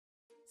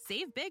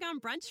Save big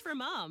on brunch for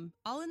mom,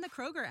 all in the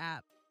Kroger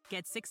app.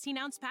 Get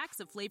 16-ounce packs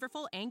of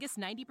flavorful Angus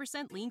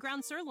 90% lean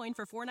ground sirloin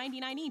for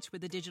 $4.99 each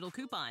with a digital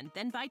coupon.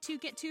 Then buy 2,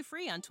 get 2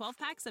 free on 12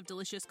 packs of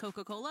delicious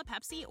Coca-Cola,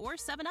 Pepsi, or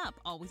 7-Up,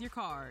 all with your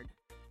card.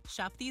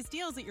 Shop these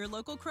deals at your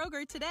local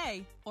Kroger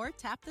today, or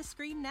tap the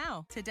screen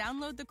now to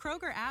download the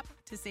Kroger app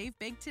to save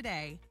big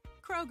today.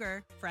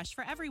 Kroger, fresh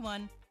for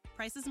everyone.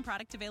 Prices and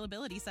product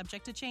availability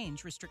subject to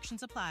change.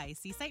 Restrictions apply.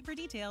 See site for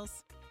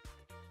details.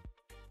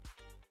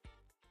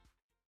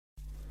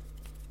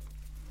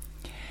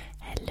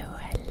 Hello,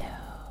 hello,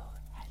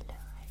 hello,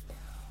 hello.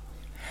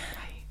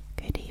 Hi.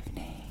 Good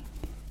evening.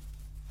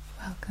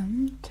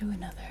 Welcome to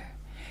another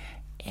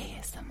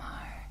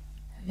ASMR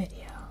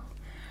video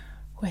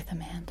with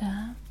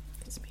Amanda.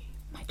 It's me.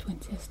 My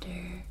twin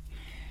sister.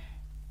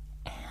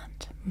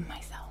 And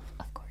myself,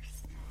 of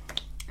course.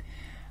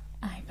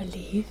 I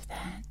believe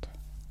that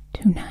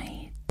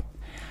tonight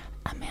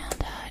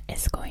Amanda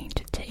is going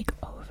to take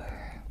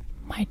over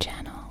my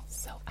channel,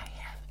 so I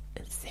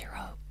have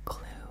zero clue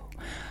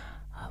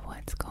of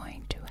what's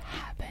going to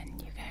happen,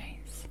 you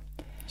guys.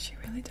 She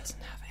really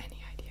doesn't have any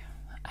idea.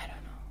 I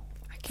don't know.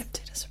 I kept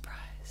it a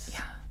surprise.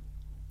 Yeah.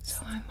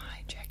 So I'm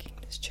hijacking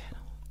this channel.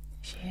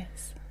 She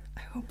is.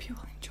 I hope you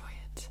will enjoy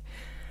it.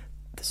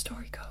 The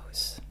story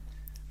goes,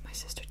 my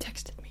sister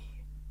texted me.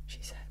 She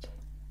said,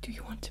 "Do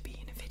you want to be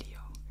in a video?"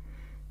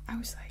 I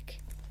was like,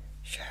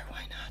 "Sure,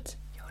 why not?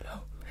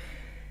 YOLO."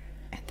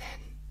 And then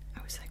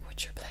I was like,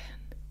 "What's your plan?"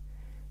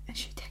 And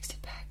she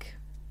texted back.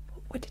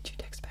 What did you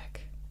text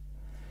back?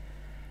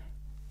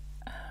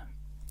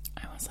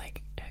 I was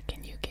like,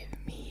 can you give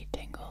me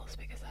tingles?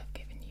 Because I've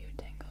given you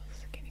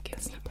tingles. Can you give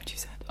That's me? not what you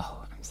said.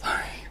 Oh, I'm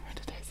sorry. What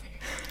did I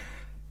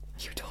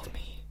say? You told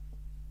me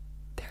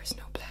there is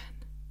no plan.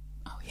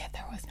 Oh, yeah,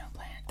 there was no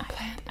plan. The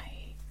plan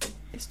I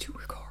is to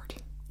record.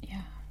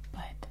 Yeah,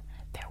 but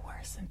there were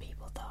some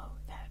people, though,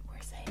 that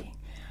were saying,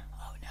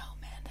 oh, no,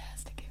 Amanda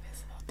has to give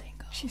us little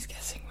tingles. She's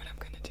guessing what I'm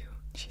gonna do.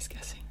 She's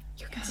guessing.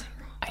 You're guessing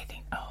wrong. I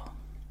think,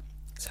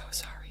 So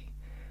sorry,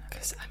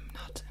 because I'm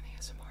not an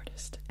ASMR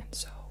artist, and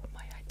so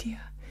my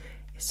idea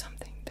is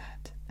something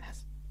that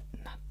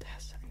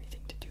has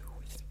anything to do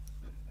with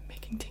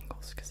making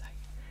tingles, because I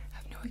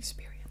have no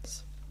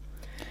experience.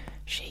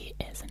 She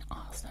is an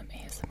awesome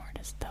ASMR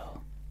artist,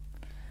 though.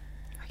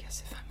 I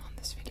guess if I'm on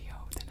this video,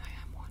 then I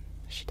am one.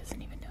 She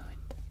doesn't even know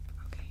it.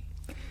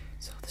 Okay,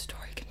 so the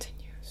story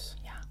continues.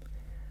 Yeah.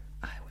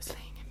 I was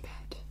laying in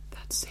bed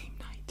that same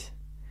night,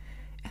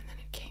 and then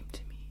it came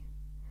to me.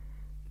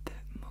 The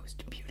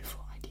most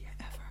beautiful idea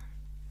ever.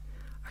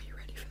 Are you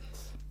ready for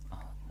this?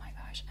 Oh my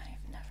gosh, I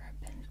have never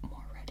been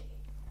more ready.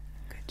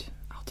 Good.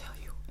 I'll tell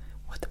you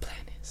what the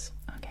plan is.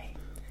 Okay.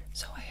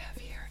 So I have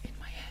here in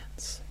my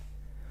hands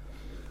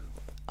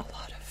a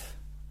lot of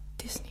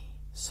Disney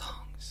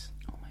songs.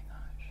 Oh my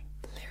gosh.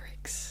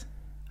 Lyrics,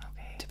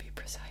 Okay. to be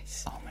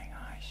precise. Oh my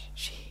gosh.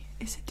 She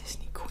is a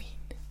Disney queen.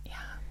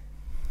 Yeah.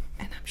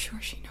 And I'm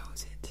sure she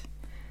knows it.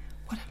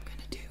 What I'm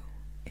gonna do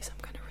is I'm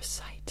gonna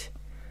recite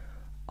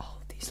all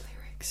of these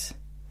lyrics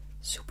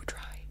super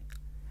dry,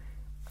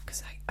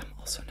 because I'm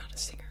also not a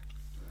singer.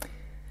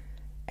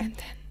 And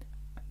then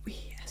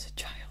we, as a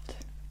child,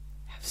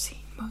 have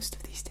seen most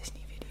of these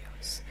Disney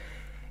videos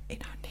in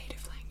our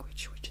native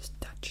language, which is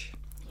Dutch.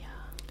 Yeah.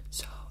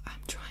 So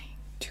I'm trying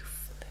to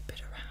flip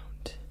it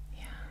around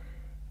Yeah.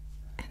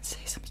 and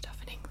say some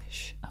stuff in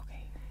English.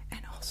 Okay.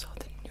 And also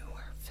the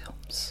newer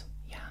films,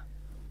 Yeah.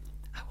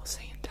 I will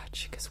say in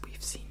Dutch, because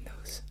we've seen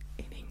those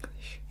in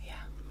English.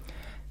 Yeah.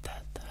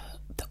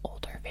 The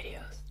older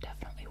videos,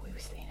 definitely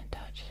we've seen in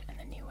Dutch, and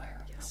the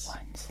newer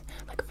ones,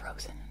 like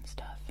Frozen and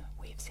stuff,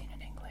 we've seen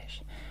in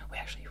English. We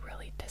actually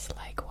really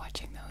dislike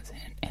watching those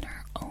in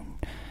our own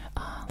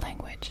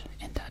language,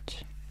 in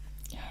Dutch.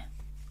 Yeah.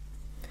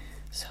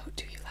 So,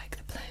 do you like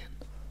the plan?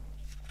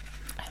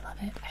 I love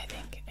it. I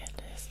think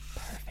it is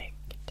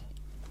perfect.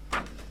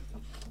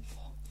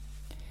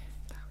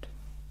 Loud.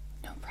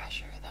 No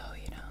pressure, though,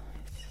 you know.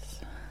 It's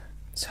just...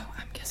 So,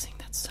 I'm guessing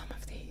that some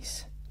of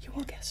these you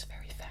will guess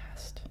very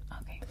fast,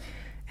 Okay.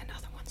 and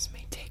other ones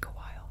may take a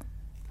while.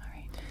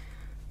 Alright.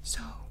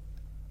 So,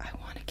 I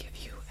want to give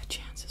you a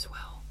chance as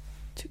well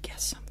to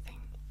guess something.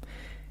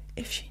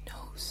 If she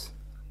knows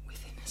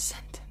within a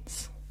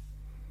sentence,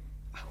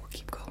 I will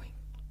keep going.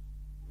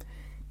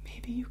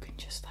 Maybe you can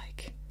just,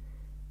 like,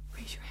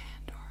 raise your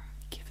hand or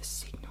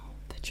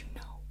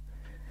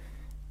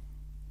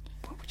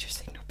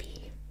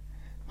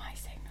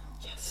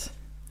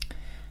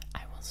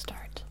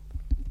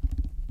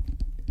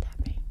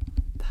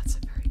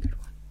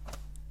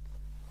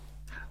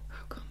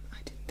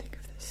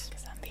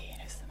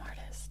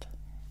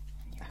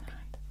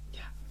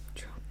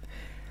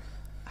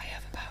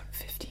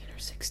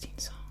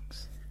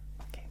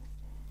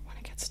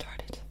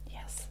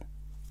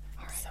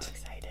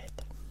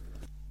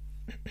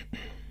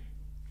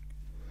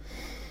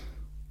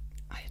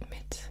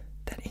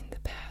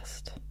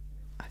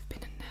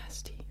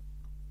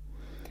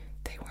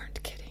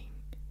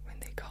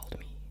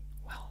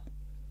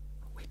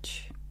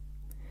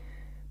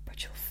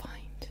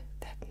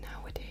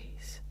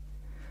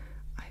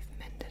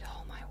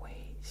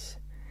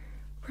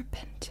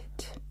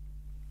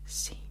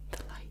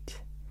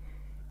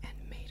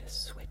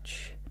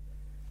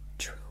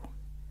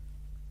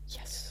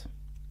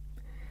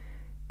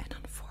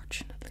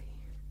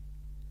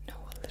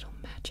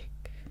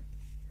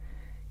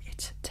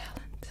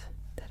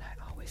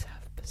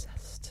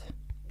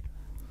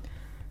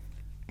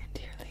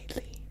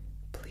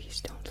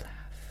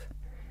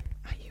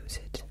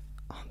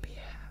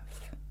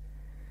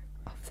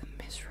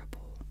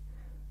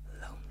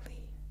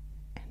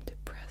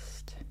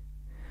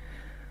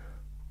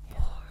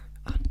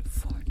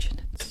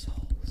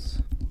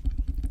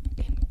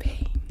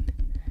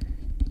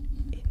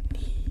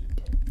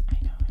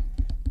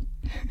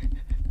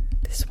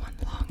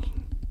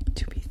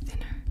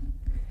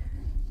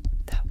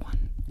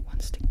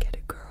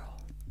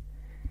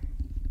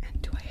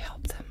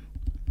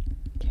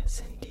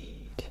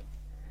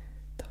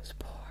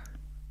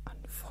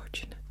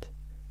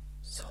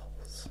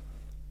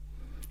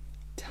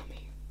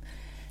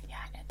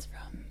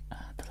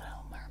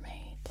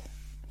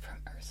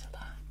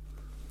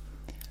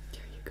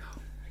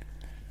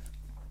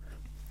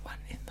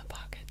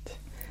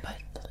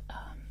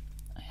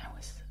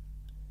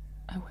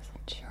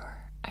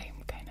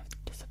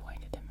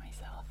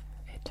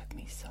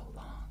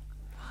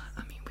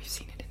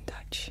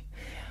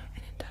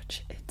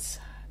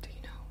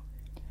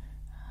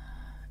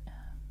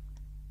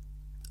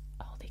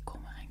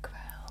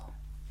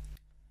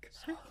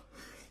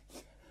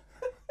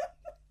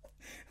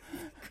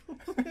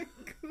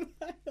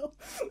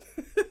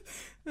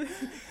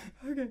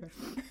Okay.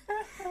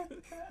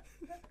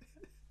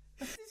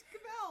 Het is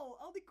kwel.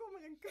 Al die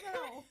kommer en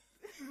kwel.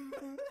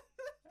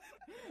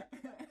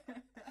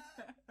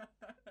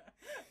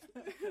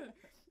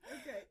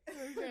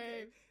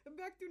 Okay.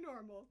 Back to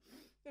normal.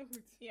 Nou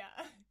goed. Yeah.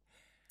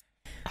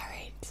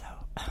 Alright, so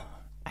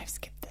I've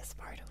skipped this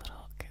part a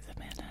little because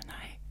Amanda and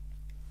I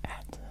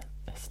had to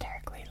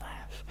hysterically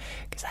laugh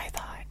because I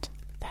thought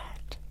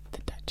that the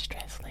Dutch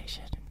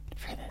translation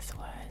for this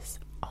was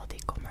al die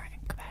kommer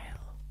en kwijl.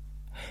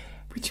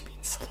 Which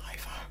means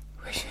saliva.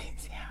 Which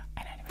means, yeah,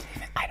 and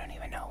I don't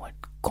even know what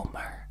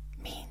kommer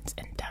means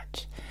in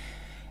Dutch.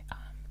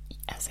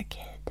 As a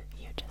kid,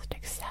 you just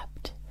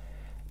accept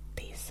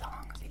these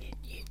songs.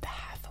 The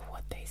half of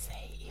what they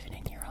say, even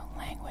in your own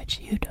language,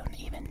 you don't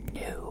even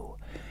know,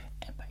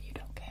 but you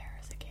don't care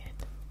as a kid.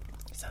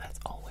 So that's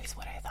always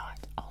what I thought.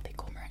 Al die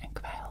kommer en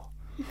kwijl.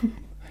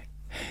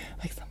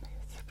 Like something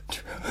that's super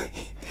true.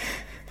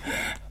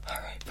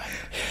 Alright, but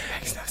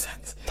Makes no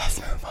sense. let's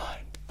move on.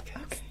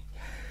 Okay.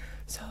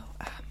 So,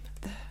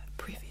 the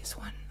previous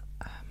one,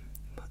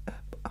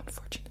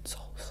 Unfortunate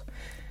Souls,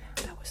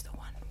 that was the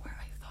one where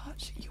I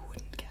thought you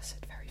wouldn't guess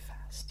it very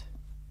fast.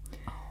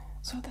 Oh,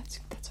 So that's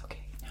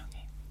okay.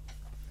 okay.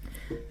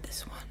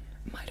 This one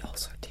might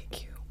also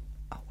take you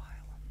a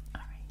while.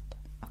 Alright.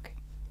 Okay.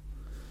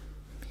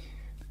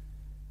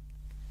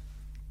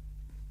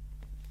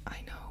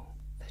 I know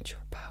that your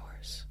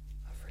powers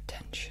of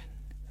retention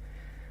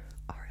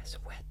are as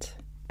wet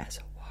as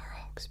a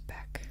warhog's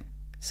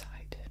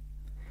backside,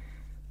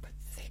 but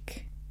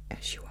thick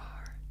as you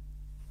are,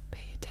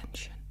 pay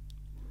attention.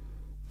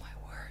 My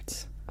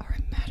words are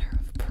a matter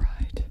of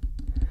pride.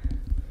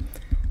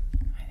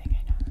 I think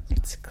I know this one.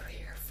 It's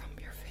clear from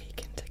your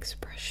vacant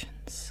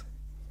expressions.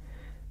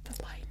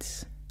 The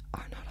lights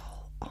are not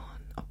all on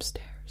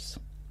upstairs,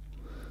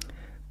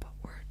 but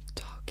we're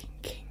talking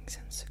kings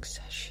and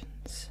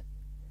successions.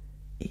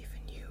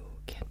 Even you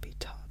can be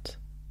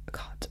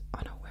caught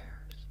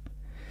unawares.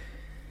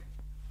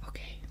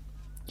 Okay,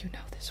 you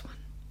know this one.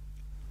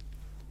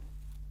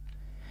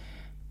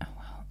 Oh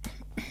well.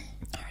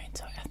 Alright,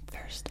 so at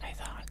first I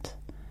thought,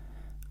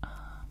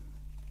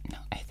 no,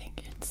 I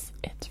think it's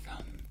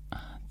from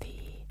the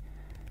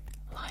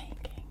Lion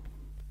King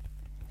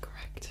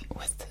Correct.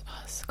 with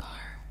Scar.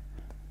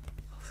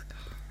 Oscar.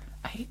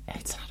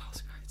 It's not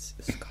Oscar, it's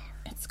Scar.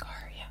 It's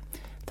Scar, yeah.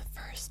 The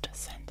first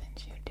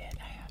sentence you did,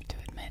 I have to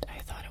admit,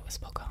 I thought it was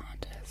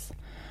Pocahontas.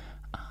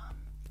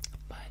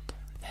 But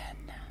then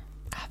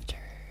after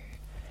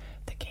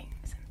the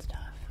kings and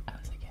stuff, I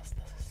was like, yes,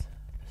 this is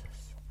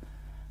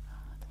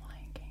the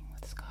Lion King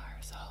with Scar.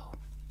 So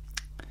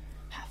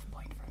half a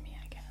point for me,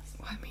 I guess.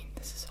 Well, I mean,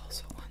 this is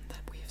also one that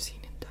we have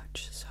seen in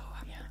Dutch, so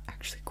I'm Yeah.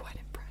 actually quite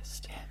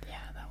impressed.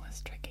 Yeah, that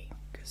was tricky.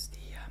 Because the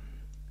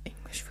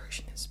English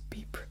version is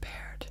Be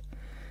Prepared.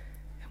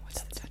 And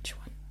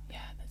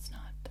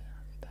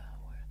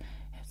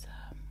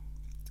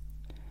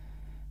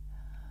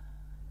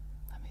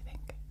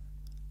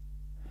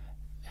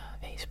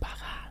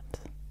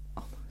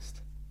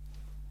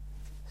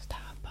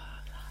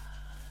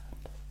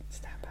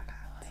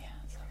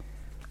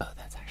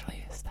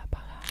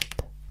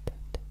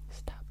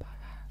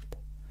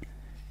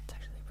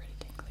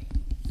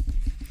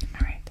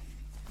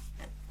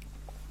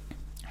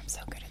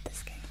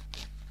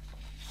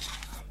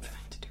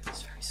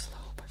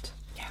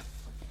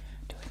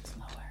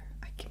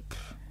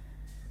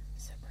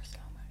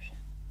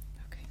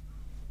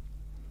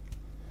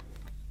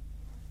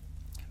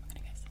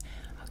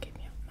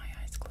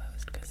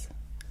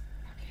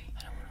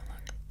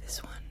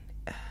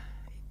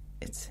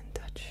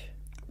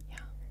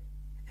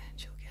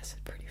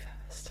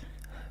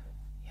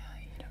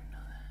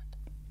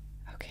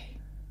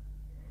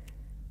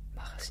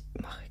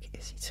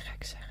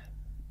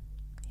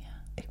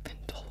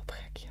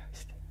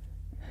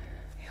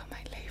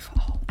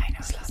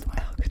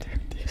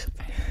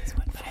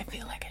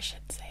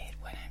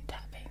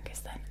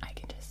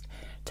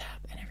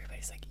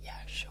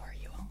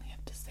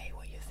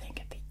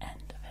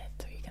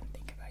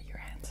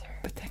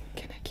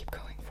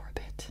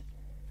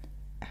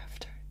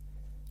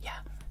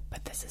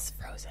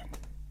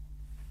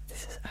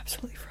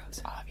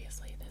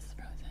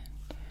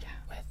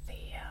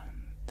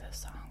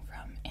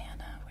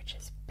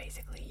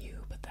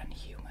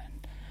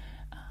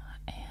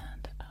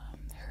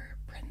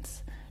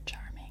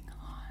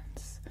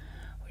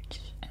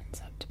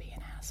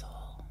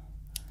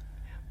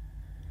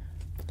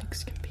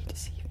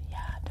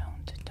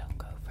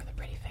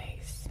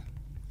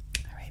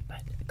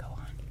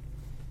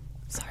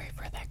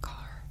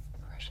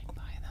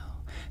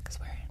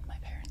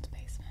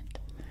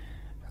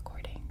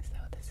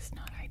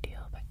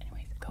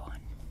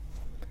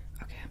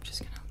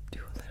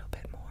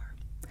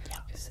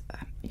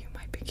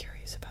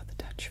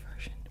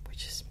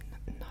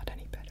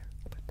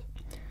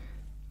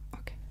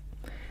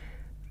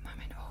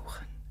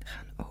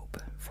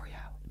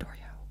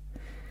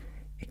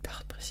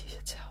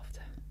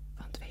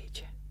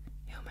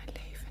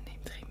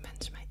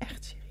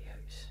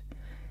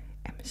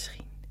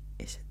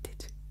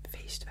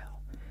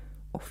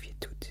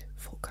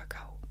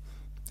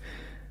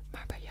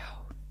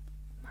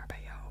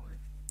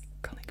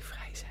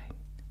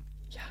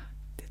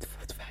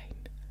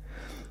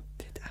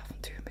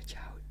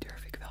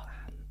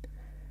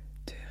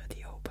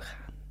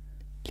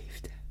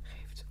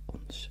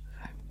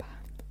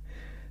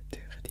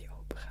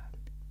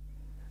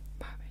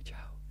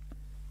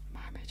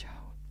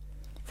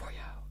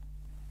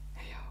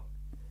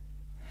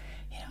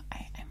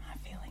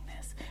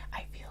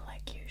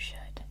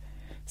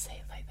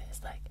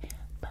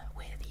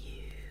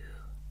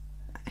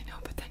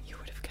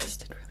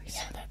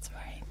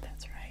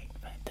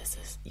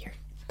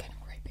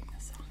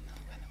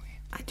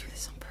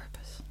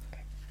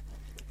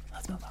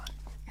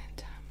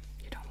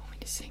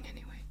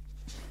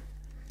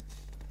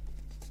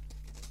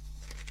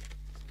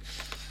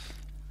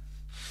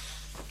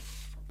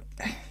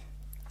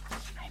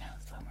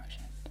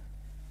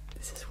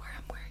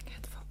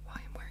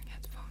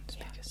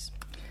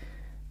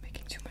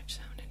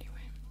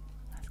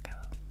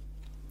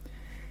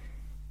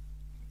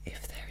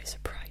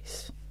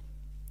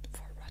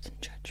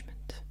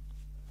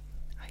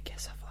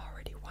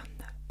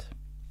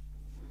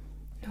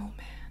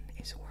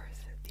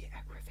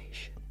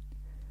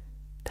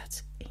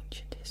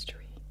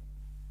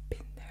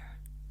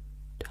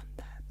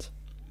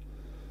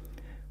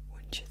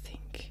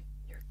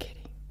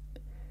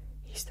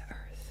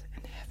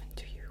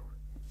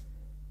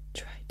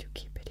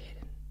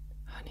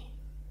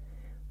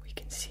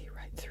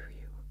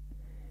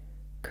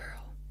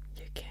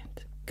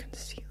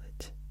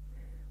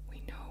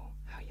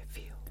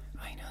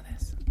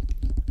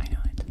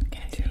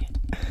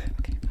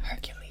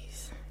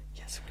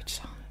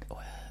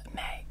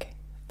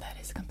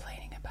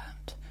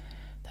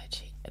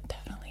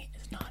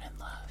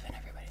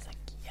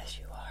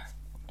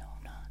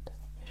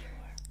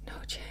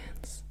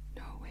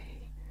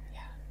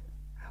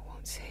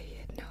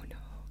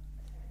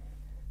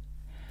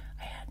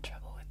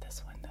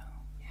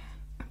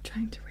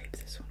trying to rape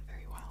this one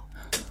very well.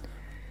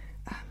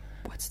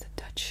 What's the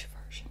Dutch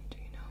version? Do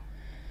you know?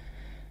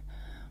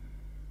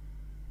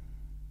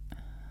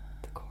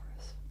 The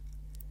chorus.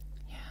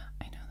 Yeah,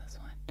 I know this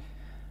one.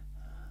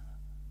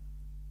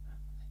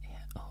 Ja,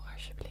 oh,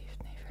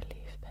 alsjeblieft, nee,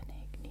 verliefd ben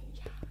ik niet.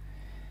 Ja.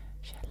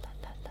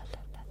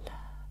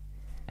 Shalalalalala.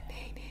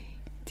 Nee,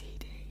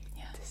 die.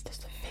 Ja, het is dus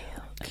te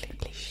veel een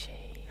cliché.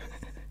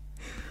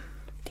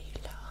 Die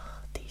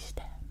lach, die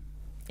stem.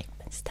 Ik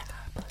ben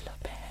Stapel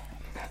Lopin.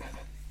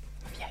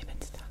 Of jij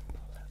bent Stapel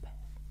Lopin.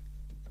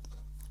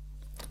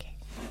 Oké.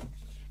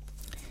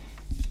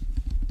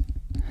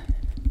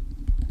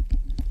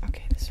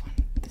 Okay,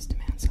 this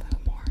demands a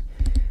little more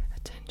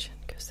attention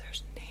because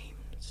there's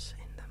names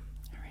in them.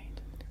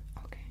 Alright.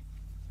 Okay.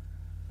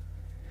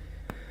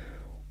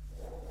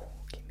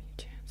 Give me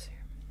a chance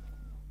here.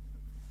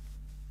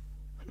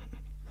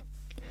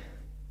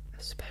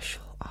 A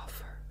special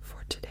offer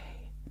for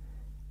today.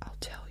 I'll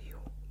tell you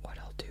what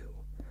I'll do.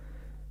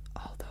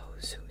 All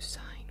those who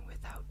sign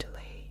without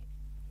delay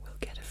will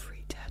get a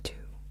free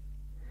tattoo.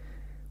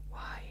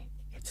 Why,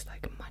 it's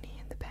like money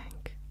in the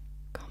bank.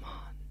 Come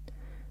on,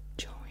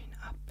 join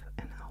up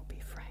and I'll be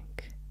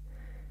frank.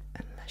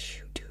 Unless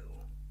you do,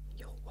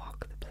 you'll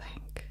walk the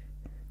plank.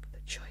 The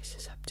choice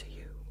is up to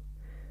you.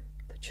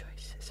 The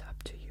choice is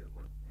up to you.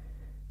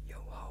 Yo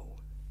ho,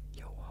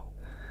 yo ho.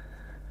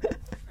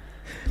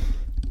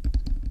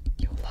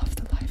 You'll love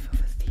the life of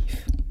a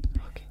thief.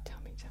 Okay, tell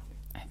me.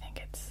 I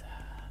think it's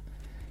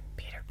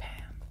Peter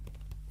Pan.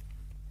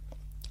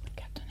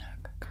 Captain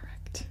Hook.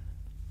 Correct.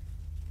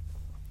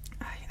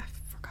 I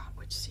forgot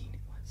which scene it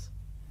was.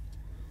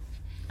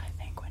 I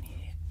think when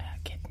he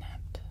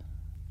kidnapped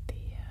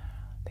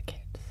the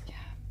kids. Yeah,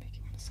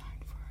 making him sign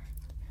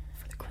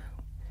for the crew.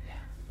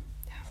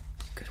 Yeah.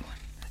 Good one.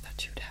 I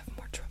thought you'd have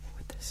more trouble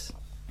with this.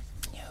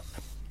 Yep.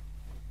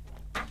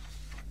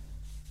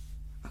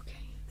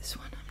 Okay, this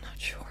one I'm not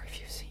sure if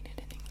you've seen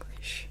it in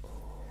English.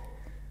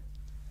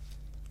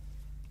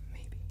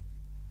 Maybe.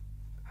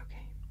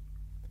 Okay.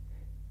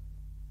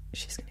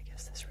 She's gonna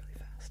guess this really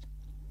fast.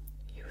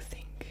 You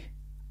think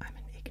I'm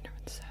an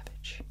ignorant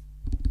savage?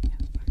 Yeah,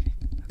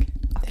 okay.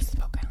 This is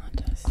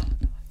Pocahontas. Oh,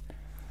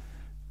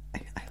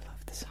 God. I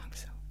love the song,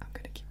 so I'm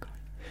gonna keep going.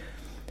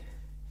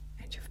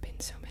 And you've been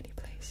so many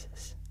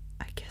places.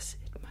 I guess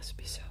it must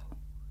be so.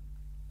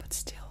 But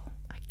still,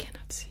 I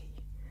cannot see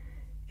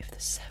if the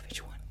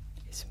savage one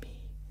is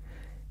me.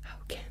 How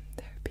can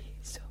there be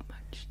so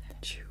much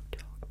that you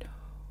don't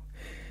know?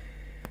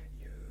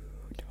 You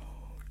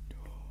don't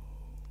know.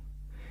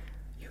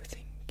 You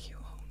think you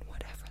own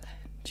whatever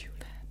land you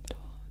land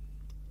on.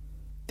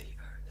 The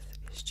earth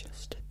is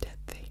just a dead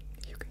thing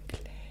you can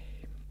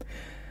claim.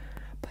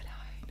 But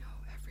I know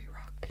every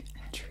rock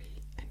and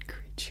tree and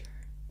creature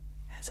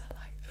has a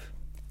life,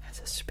 has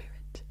a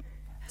spirit,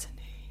 has a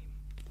name.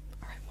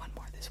 Alright, one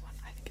more. This one,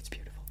 I think it's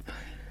beautiful.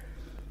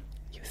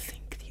 You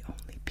think the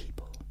only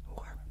people who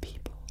are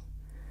people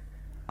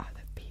are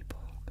the people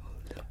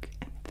who look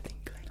and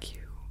think like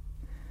you.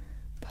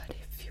 But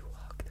if you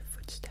walk the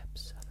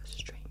footsteps of a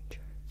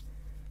stranger,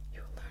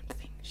 you'll learn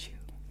things you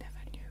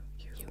never knew.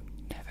 You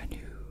never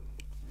knew.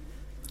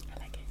 I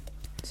like it.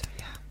 So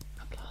yeah,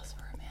 Applause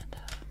for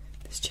Amanda.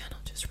 this channel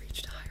just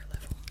reached a higher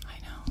level. I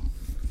know.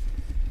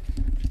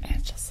 And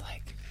it's just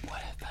like, what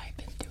have I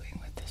been doing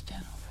with this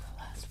channel for the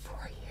last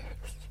 4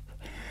 years?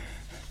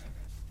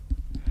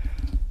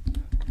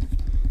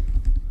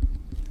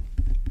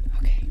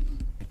 Okay,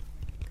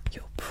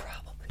 you'll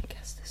probably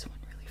guess this one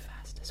really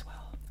fast as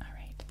well.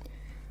 Alright.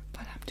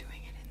 But I'm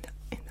doing it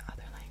in the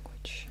other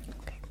language.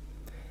 Okay.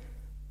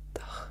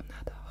 Dag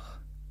na dag,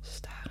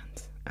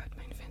 starend uit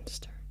mijn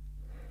venster.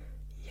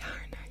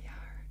 Jaar na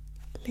jaar,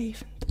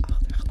 levend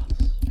achter glas.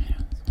 I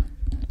know this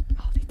one.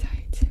 Al die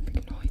tijd heb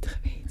ik nooit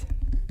geweten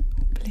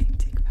hoe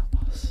blind ik wel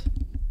was.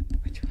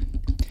 Which one?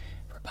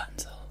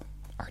 Rapunzel.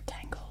 Or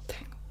Tangled.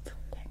 Tangled.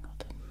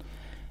 Tangled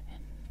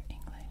in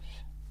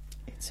English.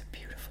 It's a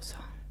beautiful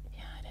song.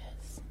 Yeah, it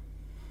is.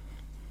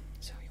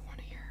 So you want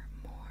to hear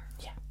more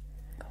Yeah.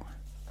 Go on.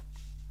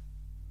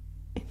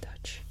 in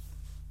Dutch?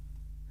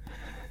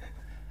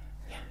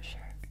 Yeah,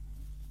 sure.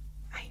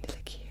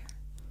 Eindelijk hier,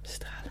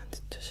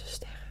 stralend tussen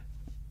sterren.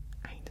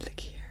 Eindelijk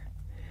hier,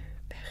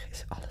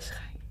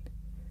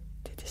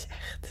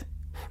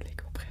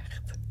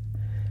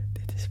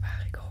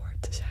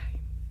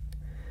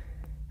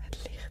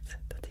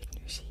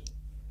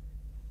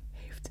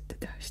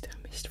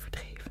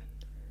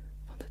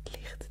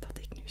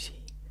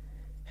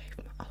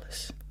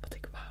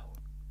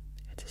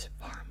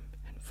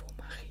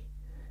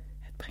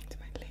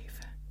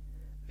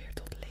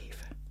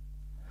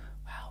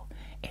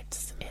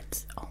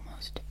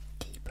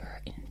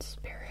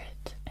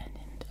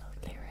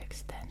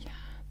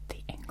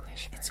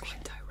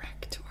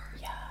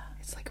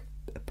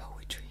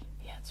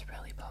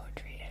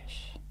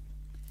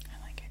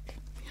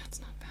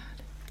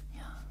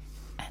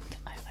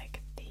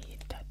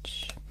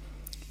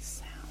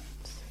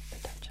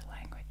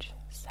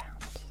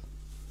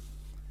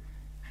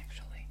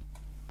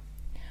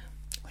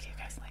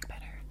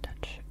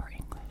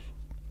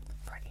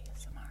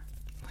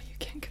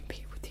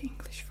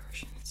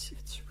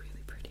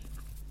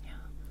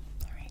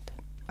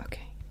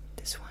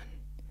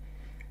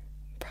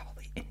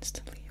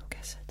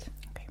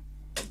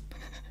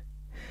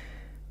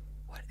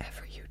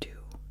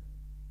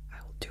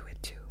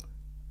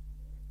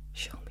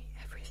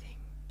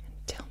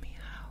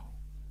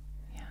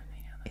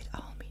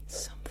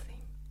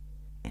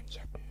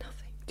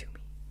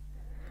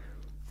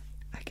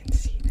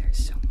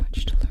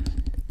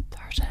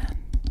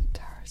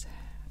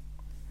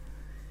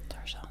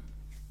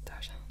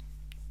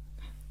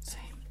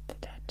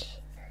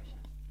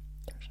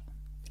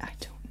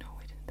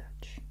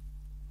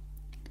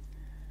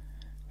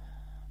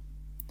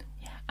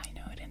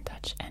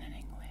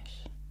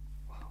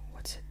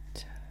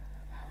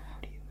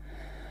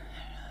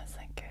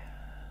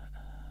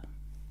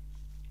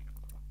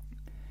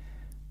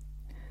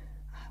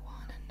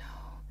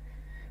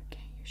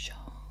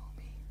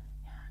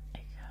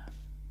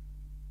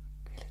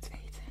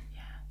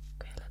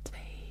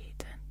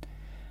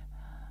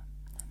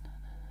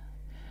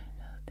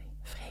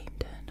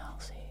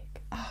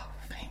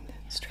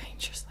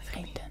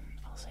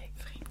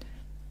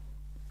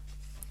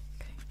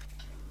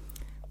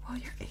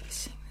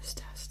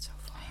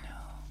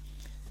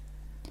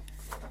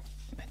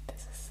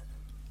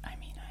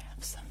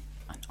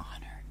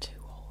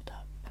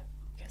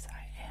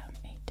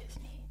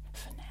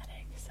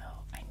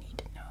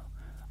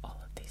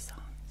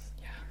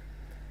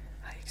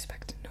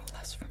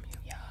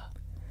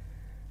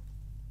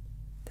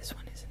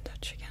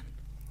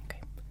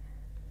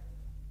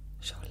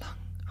 Zolang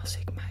als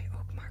ik mij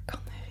ook maar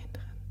kan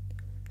herinneren,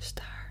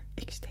 staar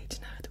ik steeds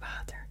naar het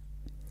water.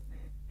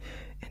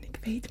 En ik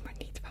weet maar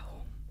niet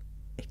waarom.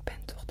 Ik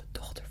ben toch de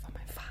dochter van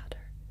mijn vader.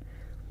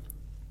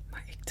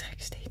 Maar ik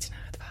trek steeds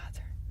naar het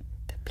water,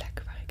 de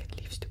plek waar ik het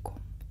liefste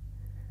kom.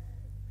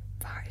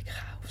 Waar ik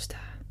ga of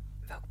sta,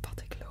 welk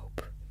pad ik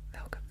loop,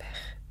 welke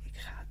weg ik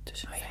ga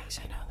tussen vlees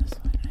en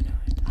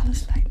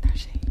alles leidt naar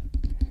zee.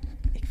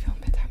 Ik wil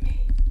met haar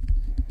mee,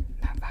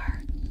 naar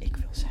waar ik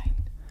wil zijn.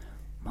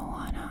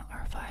 Moana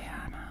or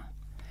Vaiana.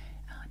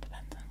 It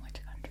depends on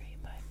which country,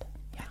 but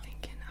I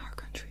think in our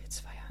country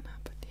it's Vaiana,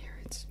 but here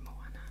it's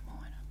Moana.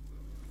 Moana.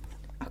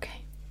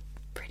 Okay,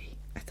 pretty.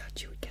 I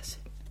thought you would guess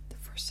it, the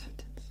first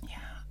sentence.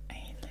 Yeah,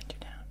 I let you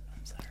down.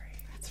 I'm sorry.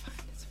 That's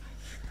fine, it's fine.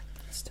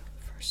 It's still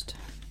the first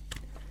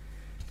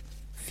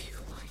few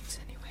lines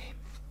anyway.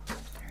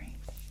 Alright.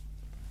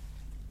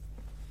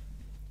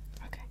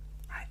 Okay,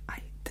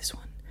 this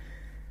one,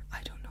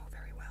 I don't know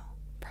very well.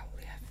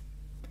 Probably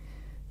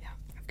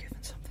I've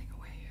given something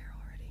away here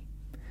already.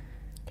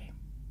 Okay.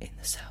 In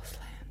the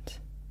Southland,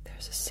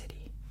 there's a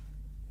city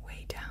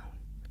way down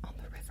on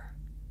the river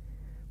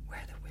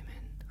where the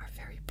women are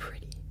very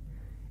pretty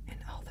and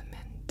all the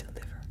men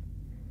deliver.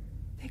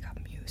 They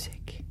got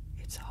music,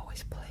 it's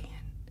always playing.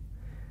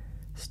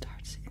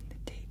 Starts in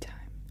the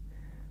daytime,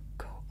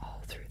 go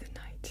all through the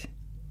night.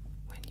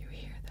 When you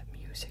hear that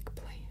music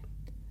playing,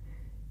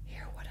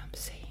 hear what I'm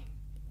saying,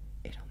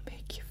 it'll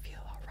make you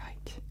feel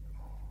alright.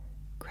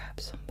 Grab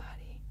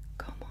somebody,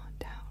 come on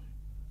down,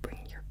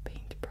 bring your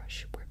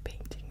paintbrush, we're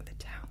painting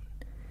the town.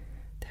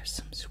 There's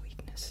some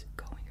sweetness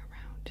going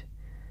around,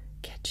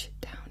 catch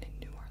it down in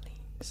New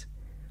Orleans.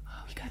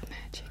 We got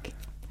magic.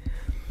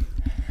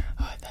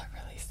 Oh, that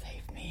really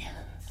saved me.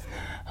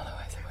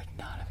 Otherwise I would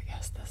not have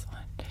guessed this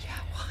one. Yeah,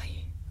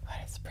 why? But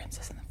it's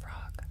Princess and the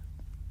Frog.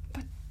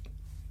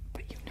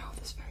 But you know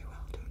this very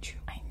well, don't you?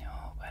 I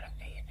know, but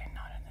I'm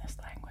not in this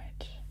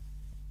language.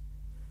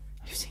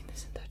 You've seen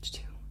this in Dutch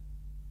too.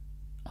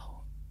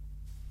 Oh.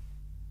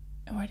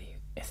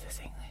 Is this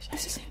English?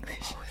 This is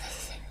English. Oh, this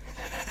is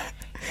English.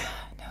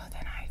 No,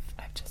 then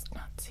I've just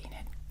not seen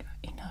it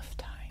enough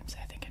times.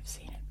 I think I've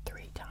seen it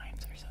 3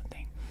 times or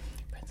something.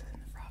 Princess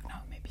and the Frog. No,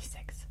 maybe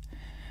 6.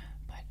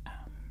 But,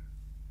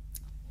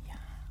 yeah.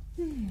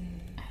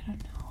 I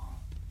don't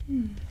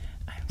know.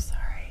 I'm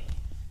sorry.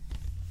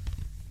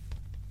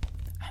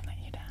 I let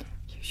you down.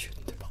 You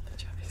shouldn't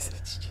apologize.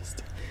 It's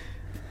just...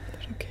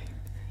 But okay.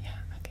 Yeah,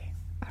 okay.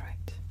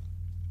 Alright.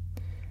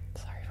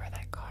 Sorry for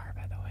that car,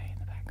 by the way, in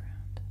the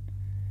background.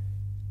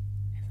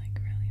 It's like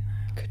really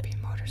loud. Could be a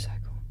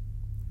motorcycle.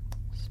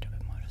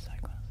 Stupid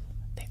motorcycles.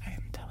 I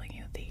am telling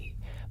you, the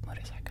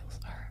motorcycles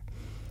are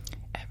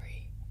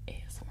every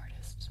ASMR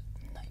artist's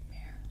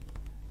nightmare.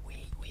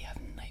 We have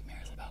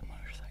nightmares about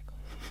motorcycles.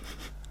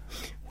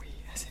 We,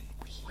 as in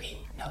we.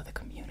 We know the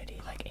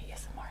community, like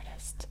ASMR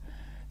artists,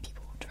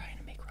 people trying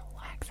to make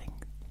relaxing,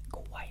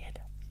 quiet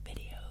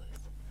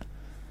videos.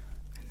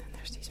 And then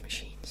there's these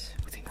machines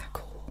who think they're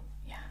cool.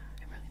 Yeah,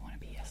 they really want to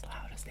be as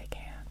loud as they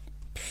can.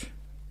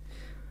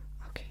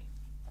 Okay.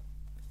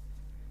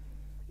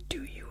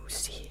 Do you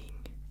seeing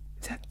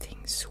that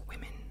thing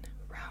swimming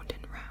round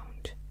and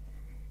round?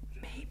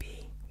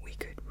 Maybe we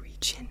could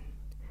reach in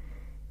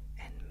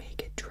and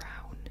make it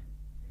drown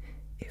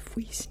if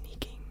we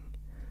sneaking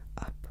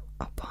up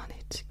upon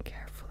it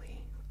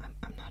carefully.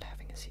 I'm not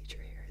having a seizure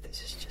here.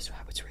 This is just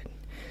how it's written.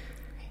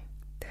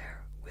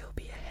 There will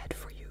be a head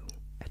for you,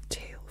 a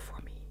tail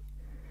for me.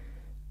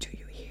 Do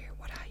you hear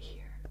what I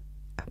hear?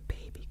 A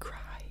baby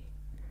cry.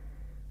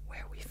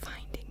 Where we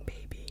finding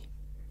baby?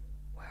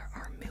 Where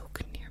are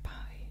milk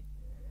nearby?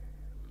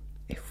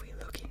 If we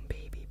look in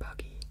baby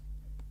buggy,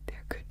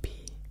 there could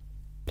be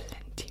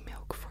plenty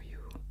milk for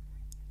you,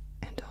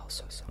 and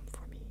also some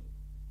for me.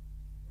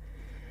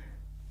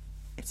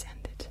 It's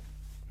ended.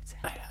 It's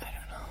ended. I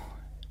don't know.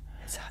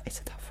 It's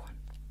a tough one.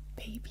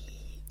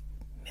 Baby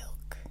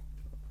milk.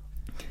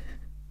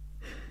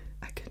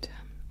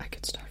 I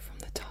could start from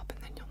the top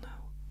and then you'll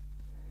know.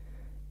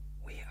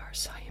 We are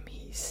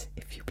Siamese,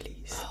 if you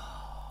please.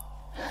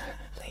 Oh,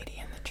 Lady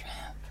and the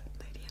Tramp.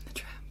 Lady and the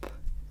Tramp.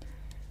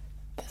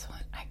 This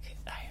one,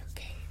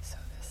 okay, so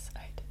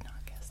I did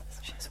not guess this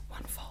one. She has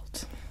one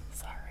fault.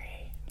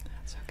 Sorry.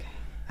 That's okay.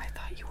 I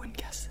thought you wouldn't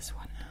guess this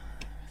one.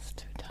 It's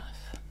too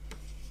tough.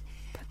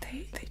 But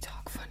they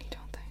talk funny,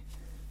 don't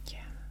they?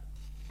 Ja.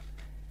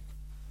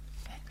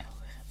 En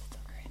overigens het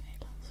ook weer in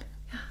Nederlands.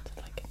 Ja. Het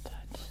is like in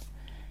Dutch.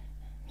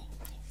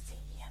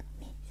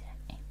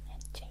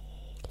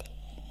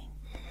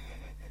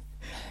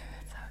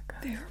 That's how it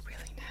goes. They're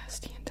really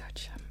nasty in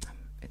Dutch.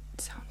 It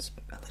sounds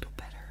a little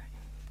better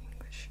in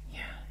English.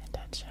 Yeah, in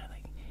Dutch,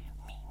 like me.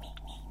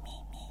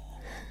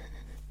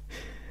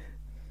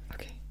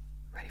 Okay,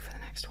 ready for the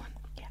next one?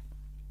 Yeah.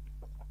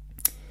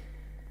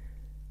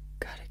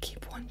 Gotta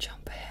keep one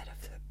jump ahead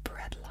of the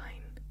bread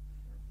line,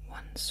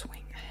 one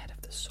swing ahead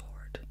of the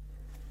sword.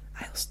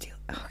 I'll steal.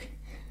 Okay.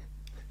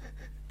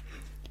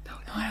 No,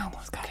 I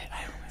almost got it.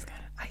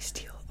 I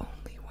steal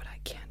only what I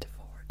can't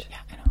afford.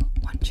 Yeah, I know.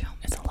 One jump.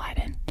 It's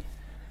Aladdin.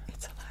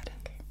 It's Aladdin.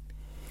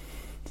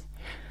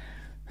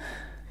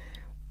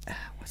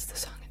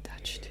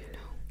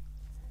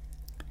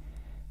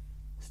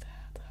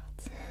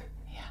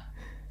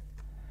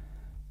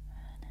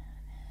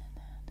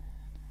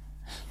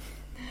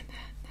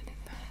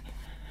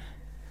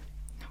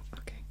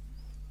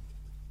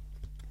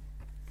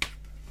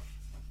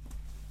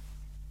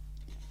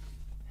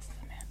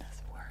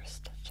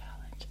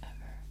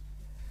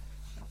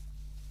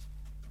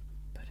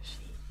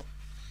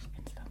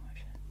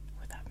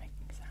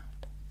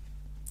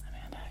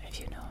 if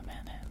you know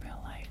Amanda in real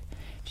life,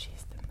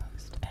 she's the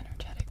most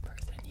energetic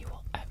person you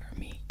will ever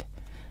meet.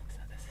 So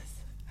this is...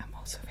 I'm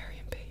also very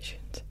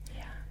impatient.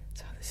 Yeah.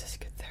 So this is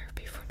good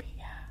therapy for me.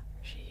 Yeah.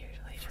 She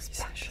usually just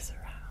pushes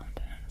around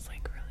and it's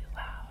like really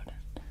loud.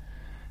 And,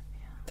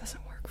 yeah.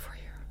 Doesn't work for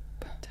you.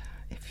 But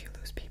if you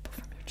lose people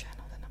from your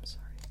channel, then I'm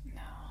sorry.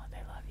 No,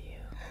 they love you.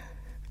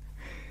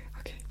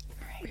 Okay.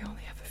 Right. We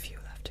only have a few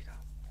left to go.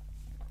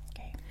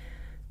 Okay.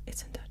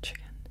 It's in Dutch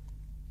again.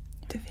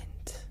 De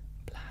wind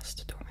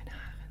blaast door mijn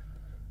haren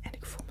en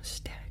ik voel me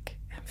sterk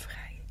en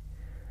vrij.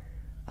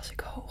 Als ik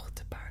hoog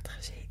te paard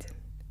gezeten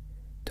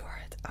door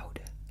het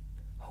oude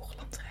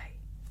hoogland rij.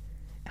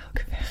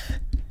 Elke weg.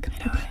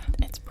 I know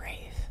it's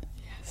brave.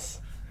 Yes.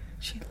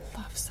 She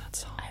loves that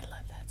song. I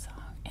love that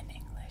song. In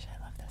English, I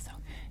love that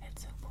song.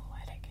 It's so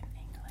poetic in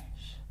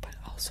English. But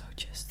also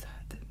just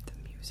the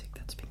music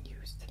that's been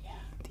used. Yeah.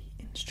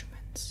 The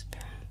instruments.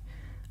 Very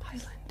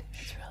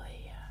Highlandish. It's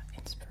really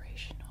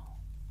inspirational.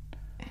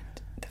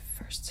 And the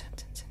first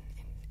sentence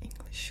in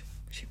English,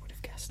 she would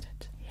have guessed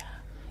it. Yeah.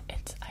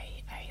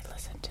 I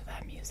listen to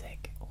that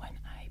music when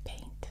I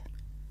paint.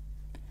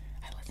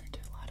 I listen to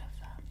a lot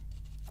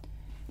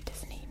of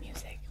Disney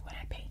music when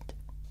I paint.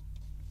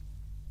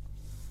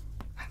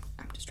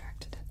 I'm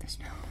distracted at this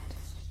moment.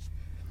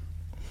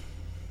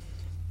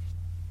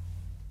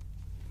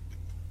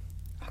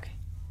 Okay.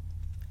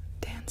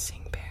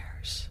 Dancing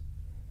bears,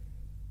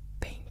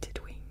 painted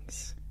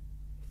wings,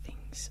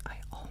 things I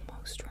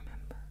almost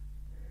remember,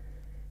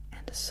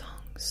 and a song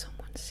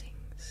someone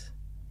sings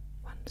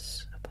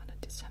once upon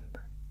a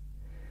December.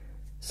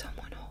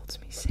 Someone holds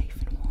me safe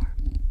and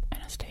warm.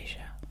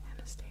 Anastasia.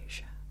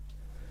 Anastasia.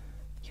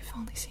 You've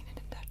only seen it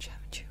in Dutch,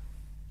 haven't you?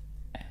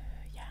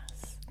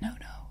 Yes. No.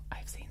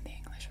 I've seen the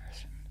English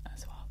version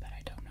as well, but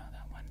I don't know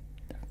that one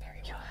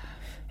very well.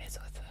 It's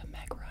with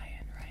Meg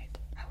Ryan, right?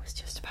 I was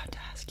just about to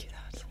ask you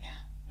that.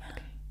 Yeah.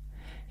 Okay.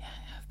 Yeah,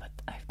 I have, but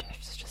I've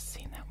just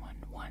seen that one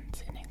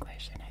once in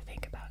English, and I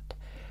think about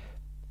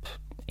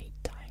 8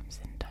 times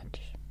in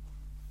Dutch.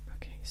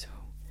 Okay, so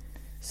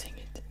sing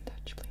it in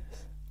Dutch,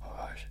 please.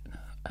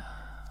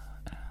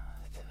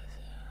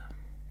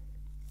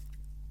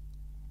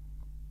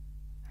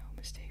 Hou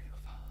me stevig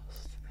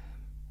vast.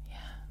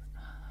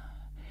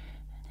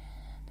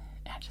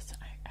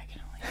 I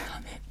can only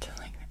hum it to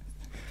like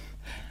this.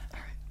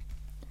 Alright.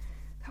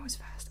 That was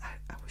fast.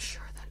 I was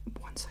sure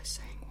that once I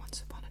sang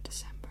Once Upon a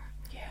December.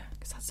 Yeah.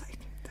 Because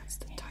that's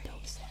the title.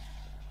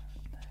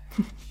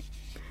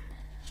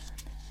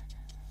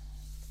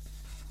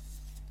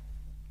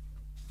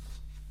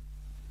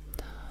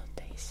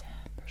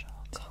 December's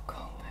all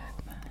cold,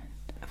 man.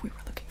 We were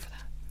looking for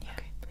that. Yeah.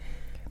 Okay.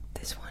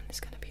 This one is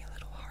going to be a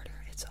little harder.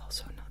 It's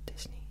also not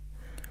Disney.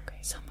 Okay.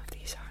 Some of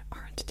these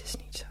aren't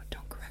Disney, so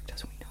don't correct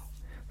us, we know.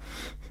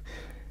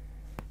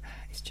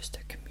 It's just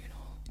a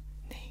communal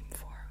name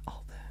for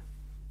all the,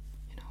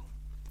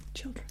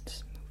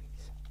 children's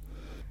movies.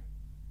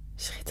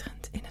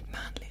 Schitterend in het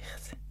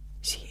maanlicht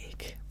zie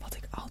ik wat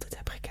ik altijd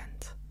heb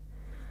gekend.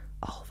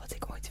 Al wat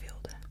ik ooit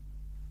wilde.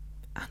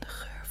 Aan de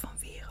geur van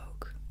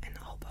wierook en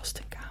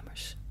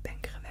albastenkamers ben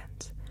ik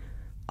gewend.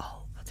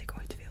 Al wat ik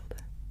ooit wilde.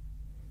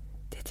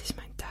 Dit is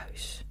mijn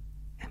thuis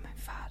en mijn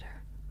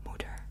vader,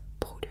 moeder,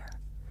 broeder.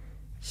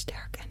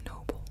 Sterk en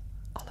nobel,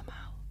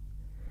 allemaal.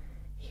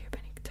 Hier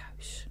ben ik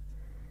thuis.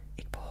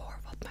 Ik behoor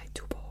wat mij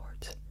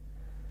toebehoort.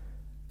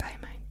 Bij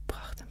mijn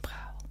pracht en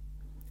praal.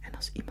 En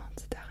als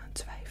iemand daaraan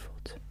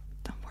twijfelt,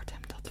 dan wordt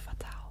hem dat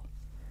fataal.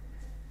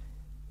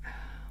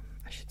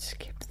 I should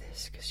skip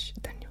this, because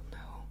then you'll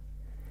know.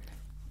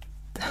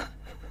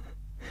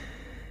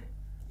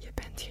 Je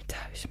bent hier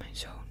thuis, mijn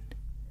zoon.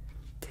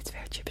 Dit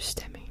werd je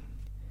bestemming.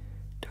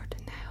 Door de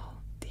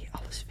Nijl die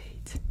alles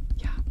weet.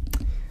 Ja.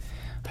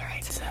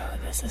 Alright, so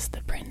this is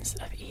the Prince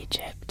of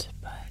Egypt,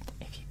 but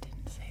if you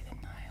didn't say the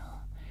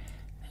Nile,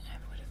 then I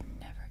would have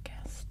never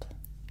guessed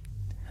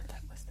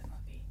that was the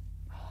movie.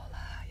 All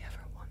I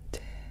ever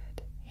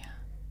wanted. Yeah.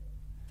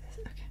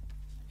 Okay.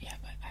 Yeah,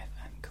 but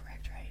I'm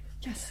correct, right?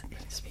 Yes,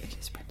 it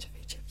is Prince of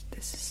Egypt.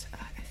 This is,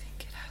 I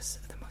think it has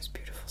the most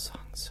beautiful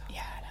songs. So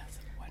Yeah, it has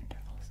a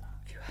wonderful song.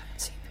 if you haven't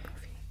seen the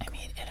movie, I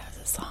mean, it has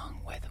a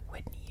song with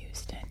Whitney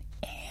Houston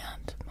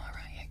and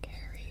Mariah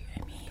Carey.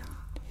 I mean,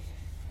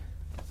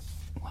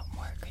 what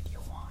more could you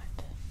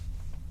want?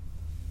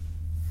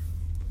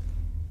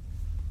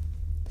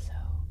 So,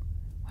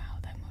 wow,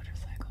 that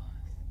motorcycle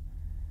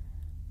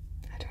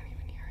is... I don't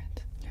even hear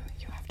it.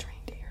 You have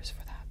trained ears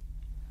for that.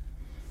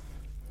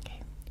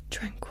 Okay.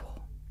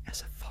 Tranquil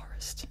as a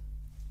forest,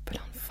 but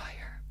on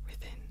fire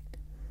within.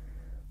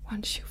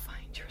 Once you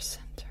find your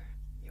center,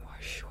 you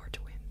are sure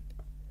to win.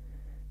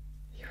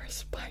 You're a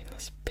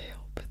spineless,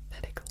 pale,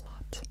 pathetic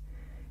lot,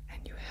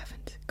 and you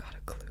haven't got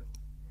a clue.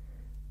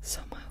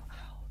 Somehow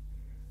I'll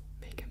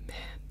make a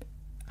man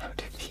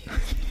out of you.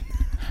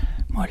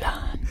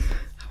 Mulan.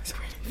 I was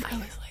waiting for I you.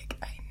 was like,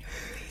 I know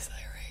these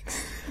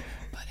lyrics,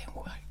 but in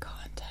what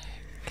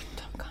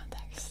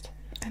context?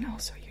 And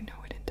also you know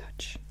it in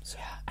Dutch. So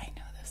Yeah, I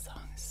know this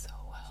song so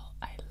well.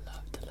 I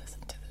love to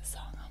listen to this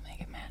song. I'll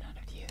make a man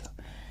out of you.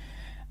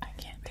 I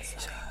can't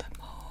decide.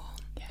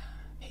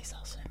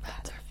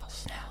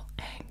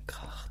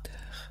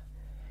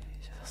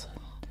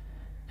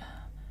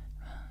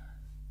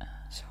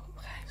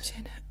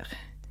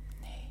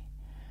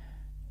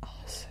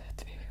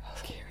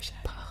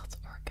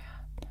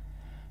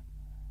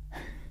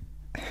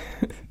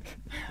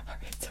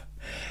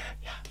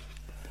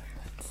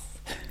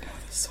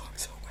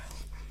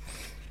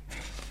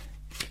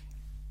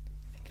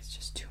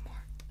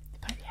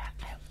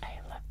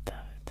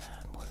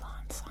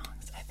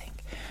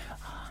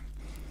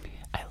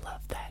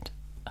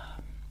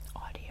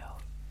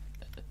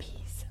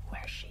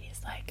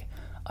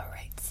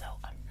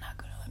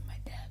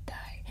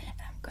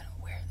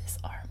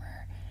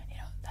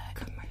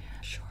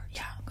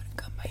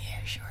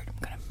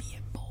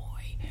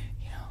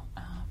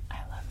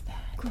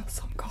 grill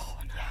some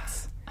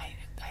cojones.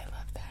 I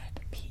love that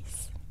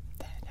piece.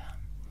 That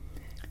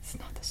It's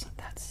not the song.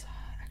 That's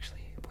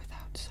actually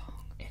without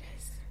song. it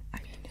is. I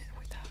mean,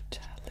 without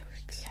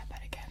lyrics. Yeah, but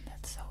again,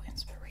 that's so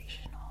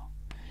inspirational.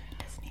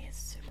 Disney is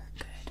super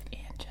good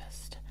in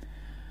just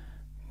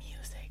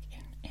music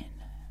in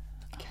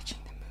Catching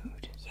the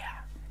mood.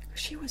 yeah.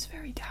 She was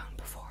very down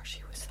before.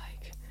 She was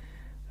like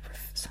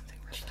something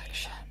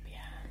reflection. Yeah.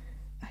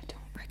 I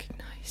don't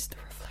recognize the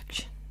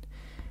reflection.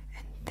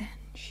 And then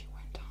she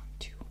went on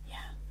to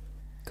Yeah.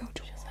 go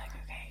to Just war. like,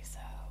 okay, so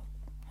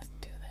let's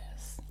do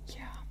this.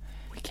 Yeah,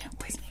 we can't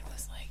wait. Disney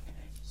was like,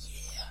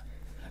 yeah,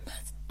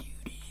 let's do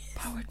this.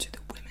 Power to the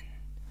women.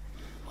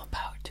 Well,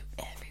 power to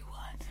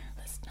everyone.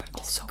 Let's not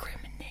also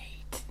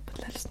discriminate. But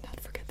let's not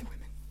forget the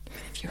women.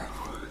 If you're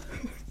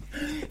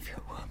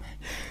a woman,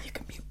 you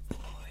can be a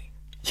boy.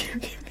 You can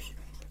be.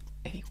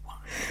 If you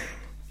want.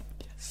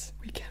 Yes,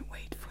 we can't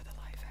wait for the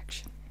live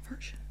action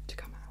version to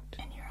come out.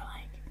 And you're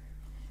like,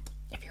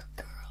 if you're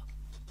a girl,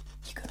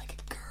 you go like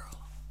a girl.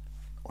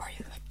 Or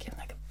you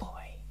like a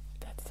boy.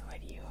 That's what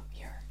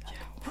you're like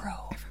a pro.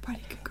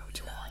 Everybody can go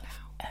to war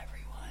now.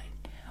 Everyone.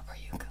 Or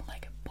you can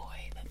like a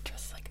boy that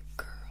dresses like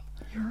a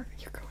girl.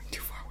 You're going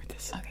too far with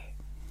this. Okay.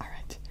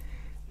 Alright.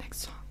 Next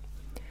song.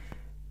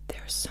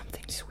 There's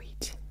something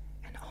sweet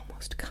and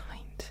almost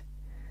kind.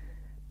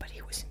 But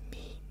he was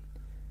mean.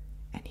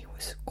 And he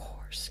was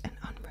coarse and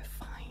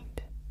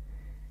unrefined.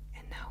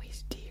 And now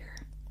he's dear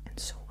and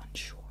so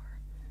unsure.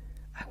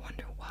 I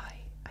wonder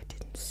why I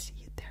didn't see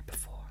it there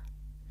before.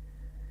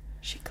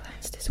 She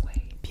glanced his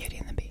way. Beauty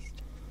and the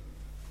Beast.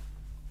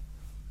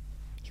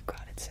 You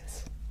got it,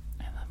 sis.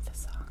 I love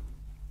this song.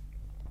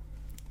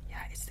 Yeah,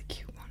 it's the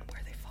cute one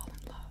where they fall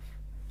in love.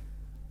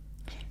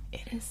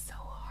 It is so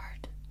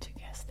hard to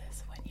guess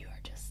this when you are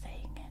just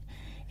saying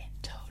it in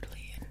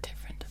totally a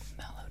different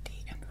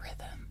melody and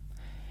rhythm.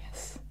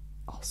 Yes.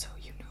 Also,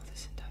 you know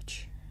this in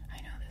Dutch. I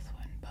know this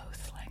one,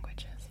 both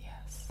languages,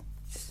 yes.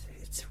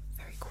 It's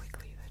very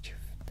quickly that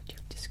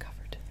you've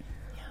discovered.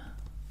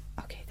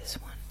 Yeah. Okay, this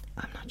one,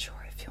 I'm not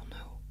sure if you'll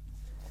know.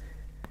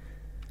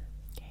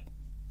 Okay.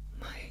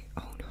 My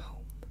own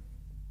home,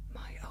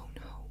 my own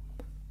home.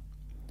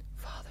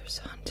 Father's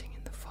hunting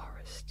in the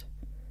forest,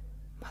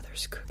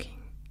 mother's cooking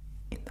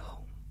in the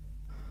home.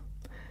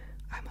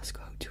 I must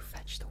go to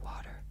fetch the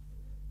water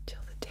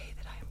till the day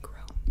that I am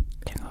grown.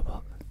 Jingle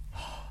Book.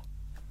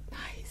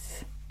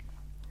 Nice.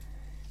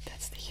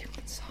 That's the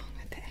human song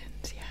at the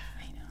end, yeah.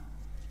 I know.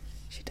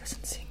 She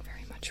doesn't sing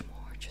very much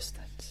more, just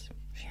that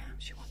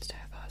she wants to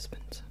have a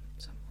husband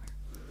somewhere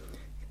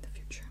in the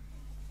future.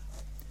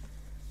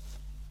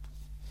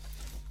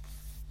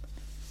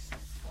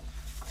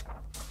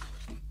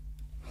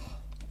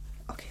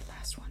 Okay,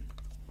 last one.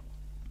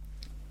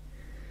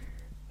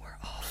 We're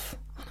off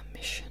on a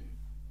mission.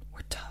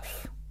 We're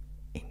tough,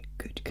 in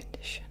good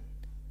condition.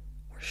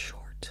 We're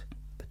short,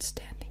 but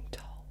standing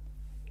tall.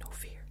 No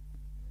fear.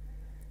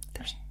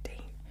 There's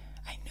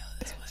I know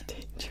this one.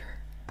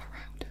 danger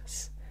around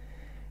us.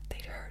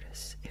 They'd hurt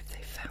us if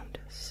they found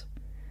us.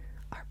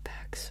 Our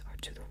backs are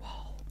to the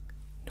wall.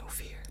 No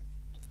fear.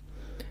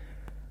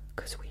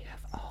 'Cause we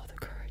have all the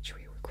courage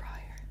we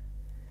require.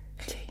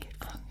 Take it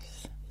from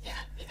us.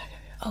 Yeah.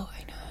 Oh,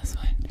 I know this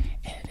one.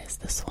 It is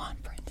the Swan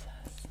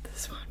Princess. The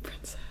Swan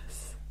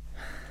Princess.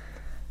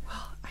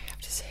 Well, I have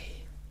to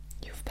say,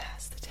 you've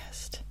passed the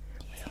test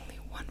with only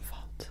one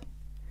fault,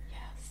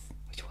 Yes.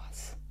 which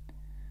was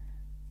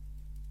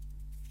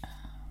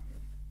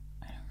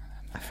I don't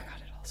remember. I forgot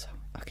it also.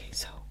 Okay,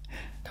 so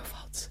no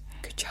faults.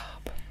 Good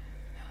job.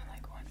 No,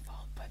 like one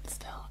fault, but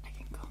still, I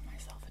can call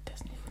myself a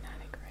Disney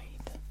fanatic,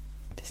 right?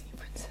 Disney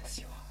princess,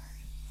 you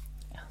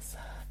are.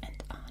 Elsa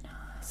and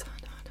Anna.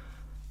 Sanana.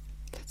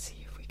 Let's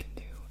see if we can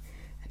do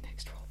a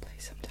next role play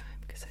sometime,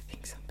 because I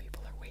think some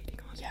people are waiting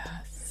on it.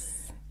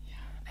 Yes. Yeah.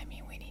 I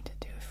mean, we need to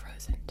do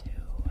Frozen 2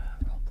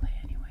 roleplay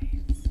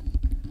anyways.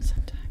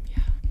 Sometime,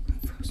 yeah.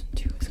 Frozen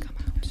 2 has come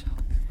out, so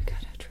we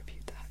gotta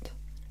attribute that.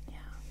 Yeah.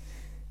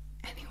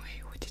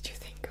 Anyway, what did you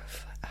think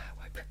of how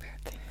I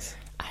prepared things?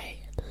 I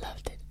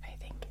loved it.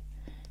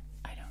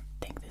 I don't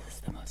think this is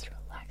the most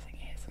relaxing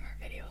ASMR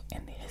video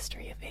in the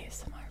history of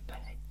ASMR, but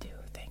I do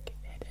think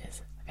it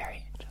is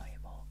very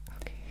enjoyable.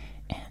 Okay.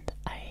 And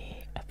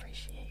I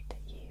appreciate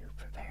you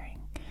preparing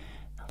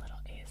a little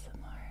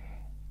ASMR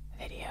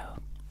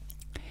video.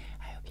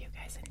 I hope you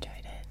guys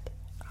enjoyed it.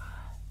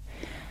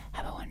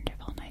 Have a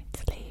wonderful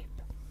night's sleep.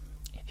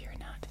 If you're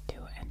not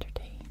too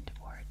entertained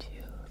or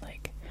too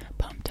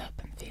pumped up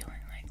and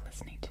feeling like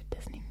listening to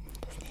Disney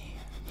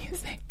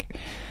music.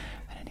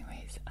 But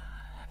anyways,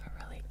 have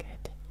a really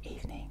good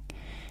evening,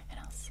 and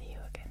I'll see you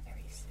again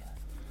very soon.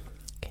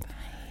 Good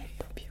night.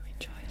 I hope you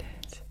enjoyed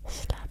it.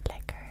 Stop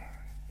liquor.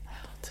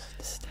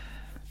 Stop.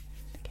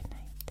 Good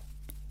night.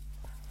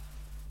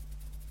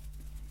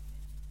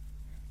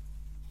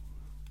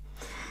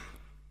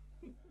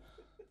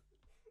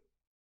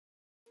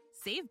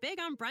 Save big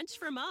on brunch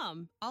for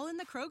mom, all in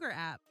the Kroger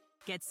app.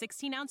 Get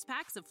 16-ounce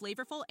packs of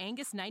flavorful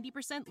Angus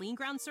 90% lean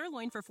ground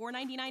sirloin for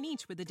 $4.99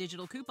 each with a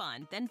digital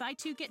coupon. Then buy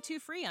 2, get 2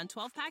 free on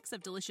 12 packs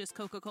of delicious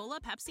Coca-Cola,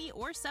 Pepsi,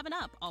 or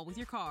 7-Up, all with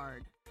your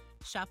card.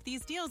 Shop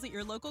these deals at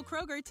your local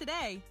Kroger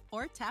today,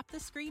 or tap the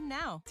screen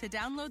now to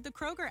download the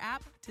Kroger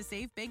app to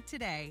save big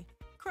today.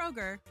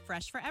 Kroger,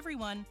 fresh for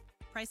everyone.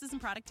 Prices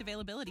and product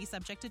availability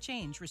subject to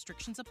change.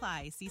 Restrictions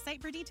apply. See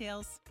site for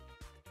details.